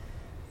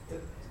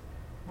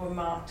were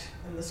marked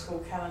in the school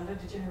calendar?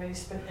 Did you have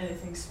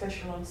anything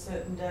special on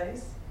certain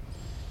days?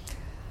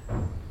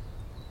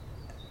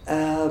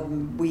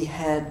 We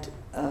had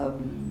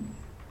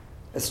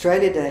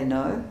Australia Day,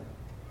 no,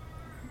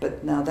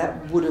 but now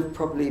that would have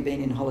probably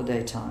been in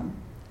holiday time,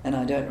 and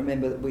I don't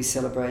remember that we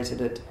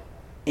celebrated it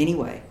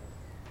anyway,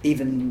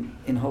 even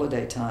in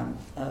holiday time.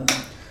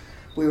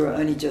 We were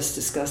only just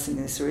discussing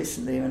this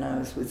recently when I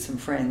was with some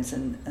friends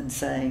and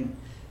saying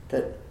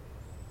that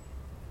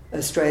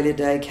Australia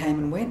Day came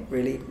and went,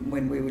 really,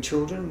 when we were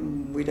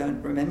children. We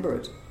don't remember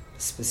it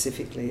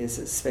specifically as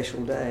a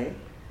special day,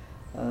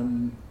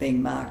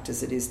 being marked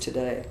as it is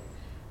today.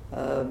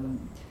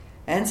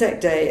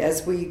 Anzac Day,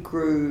 as we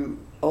grew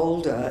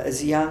older,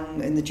 as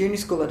young, in the junior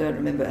school I don't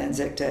remember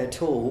Anzac Day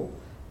at all,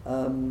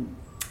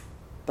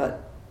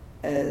 but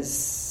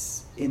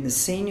as in the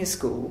senior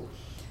school,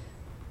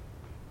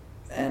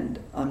 and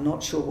I'm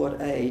not sure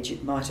what age,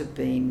 it might have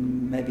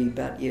been maybe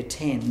about year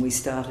 10, we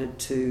started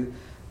to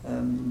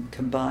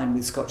combine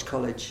with Scotch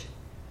College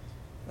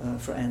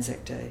for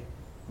Anzac Day.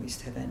 We used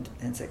to have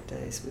Anzac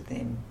Days with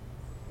them.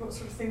 What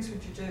sort of things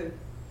would you do?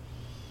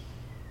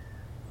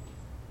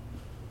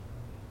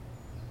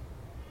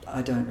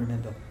 I don't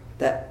remember.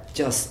 That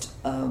just,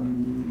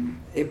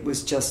 it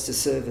was just a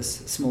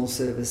service, a small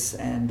service,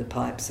 and the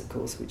pipes, of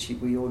course, which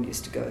we all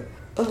used to go,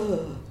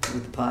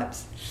 with the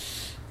pipes.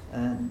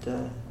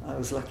 And I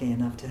was lucky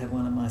enough to have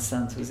one of my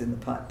sons who was in the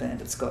pipe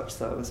band at Scotch,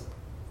 so it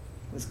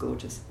was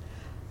gorgeous.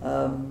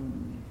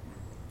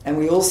 And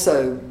we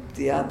also,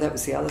 that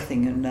was the other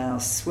thing, in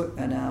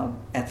our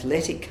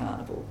athletic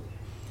carnival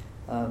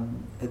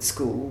at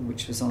school,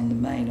 which was on the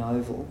main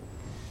oval,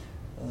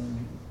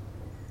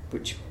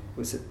 which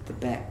was at the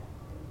back,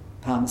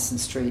 Palmerston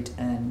Street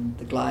and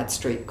the Glyde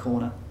Street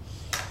corner.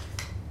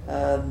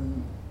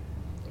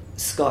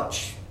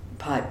 Scotch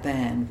pipe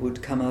band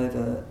would come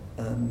over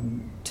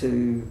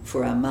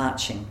for our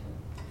marching.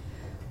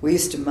 We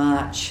used to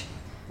march.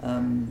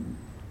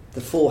 The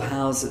four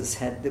houses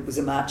there was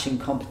a marching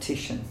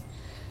competition,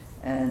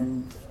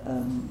 and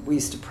we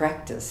used to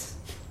practice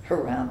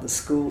around the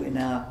school in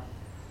our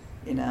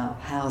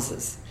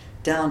houses,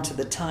 down to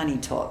the tiny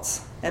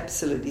tots,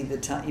 absolutely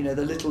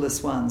the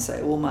littlest ones.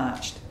 They all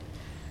marched,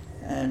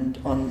 and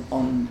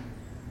on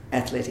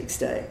Athletics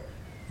Day,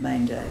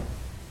 main day,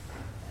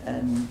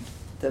 and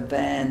the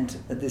band,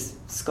 this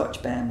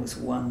Scotch band, was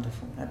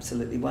wonderful,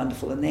 absolutely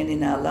wonderful. And then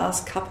in our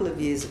last couple of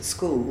years at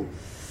school,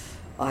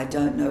 I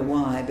don't know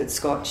why, but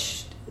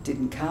Scotch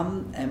didn't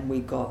come, and we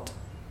got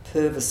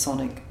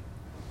Purvisonic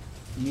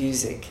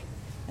music,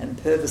 and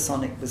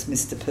Purvisonic was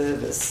Mr.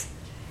 Purvis,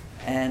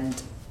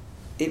 and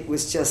it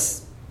was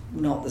just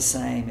not the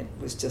same. It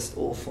was just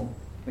awful.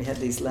 We had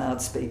these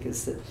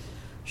loudspeakers that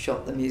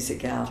shot the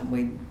music out, and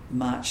we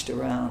marched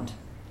around.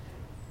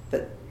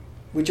 But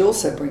which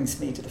also brings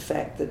me to the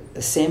fact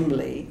that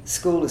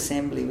school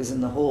assembly was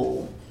in the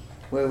hall,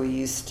 where we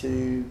used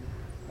to,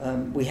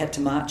 we had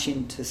to march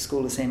into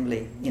school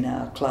assembly in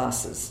our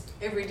classes.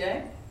 Every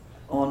day?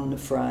 On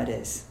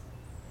Fridays,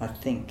 I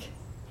think.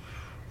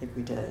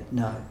 Every day?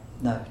 No,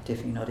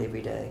 definitely not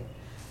every day.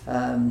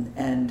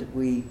 And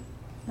we,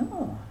 hang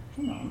on.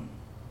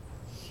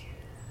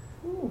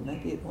 Oh,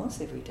 maybe it was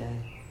every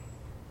day.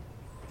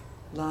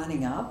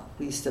 Lining up,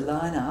 we used to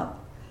line up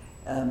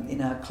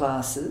in our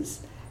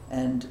classes,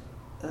 and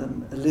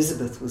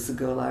Elizabeth was the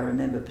girl I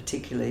remember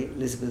particularly,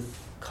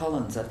 Elizabeth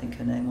Collins, I think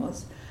her name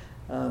was.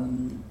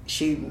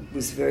 She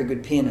was a very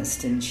good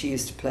pianist, and she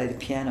used to play the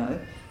piano,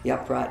 the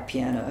upright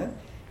piano,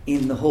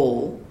 in the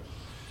hall,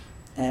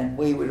 and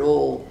we would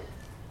all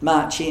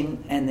march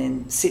in and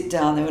then sit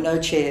down. There were no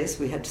chairs,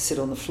 we had to sit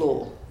on the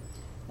floor,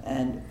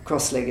 and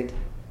cross-legged,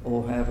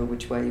 or however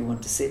which way you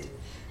want to sit,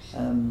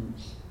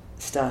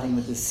 starting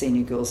with the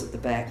senior girls at the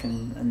back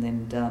and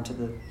then down to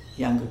the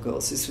younger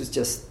girls. This was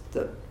just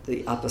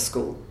the upper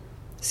school,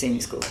 senior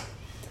school.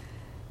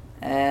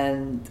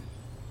 And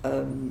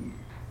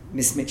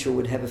Miss Mitchell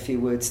would have a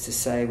few words to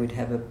say. We'd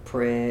have a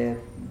prayer,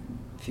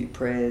 a few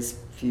prayers,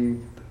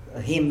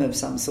 a hymn of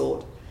some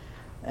sort,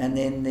 and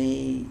then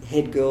the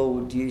head girl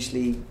would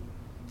usually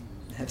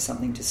have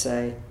something to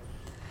say.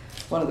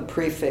 One of the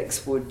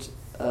prefects would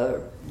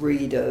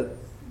read a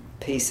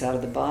piece out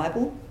of the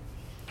Bible,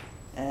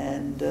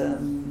 and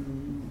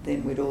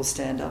then we'd all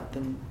stand up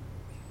and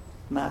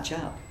march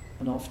out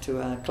and off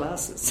to our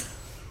classes.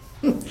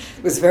 It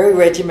was very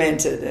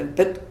regimented,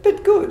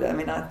 but good. I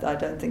mean, I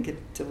don't think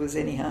it was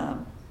any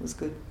harm. It was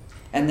good.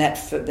 And that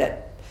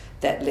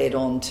led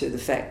on to the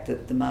fact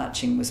that the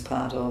marching was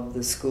part of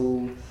the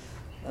school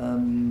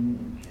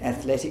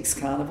athletics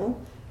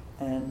carnival,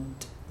 and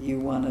you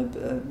won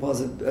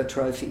a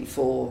trophy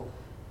for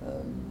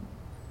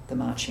the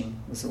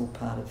marching. Was all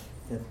part of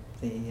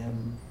the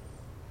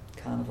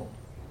carnival,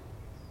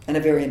 and a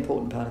very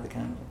important part of the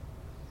carnival.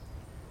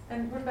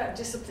 And what about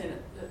discipline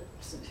at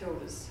St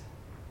Hilda's?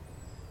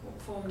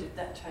 What form did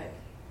that take?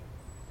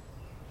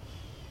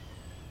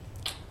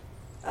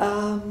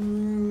 I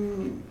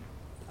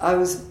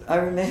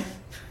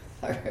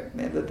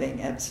remember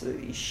being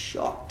absolutely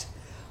shocked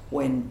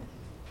when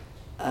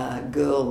a girl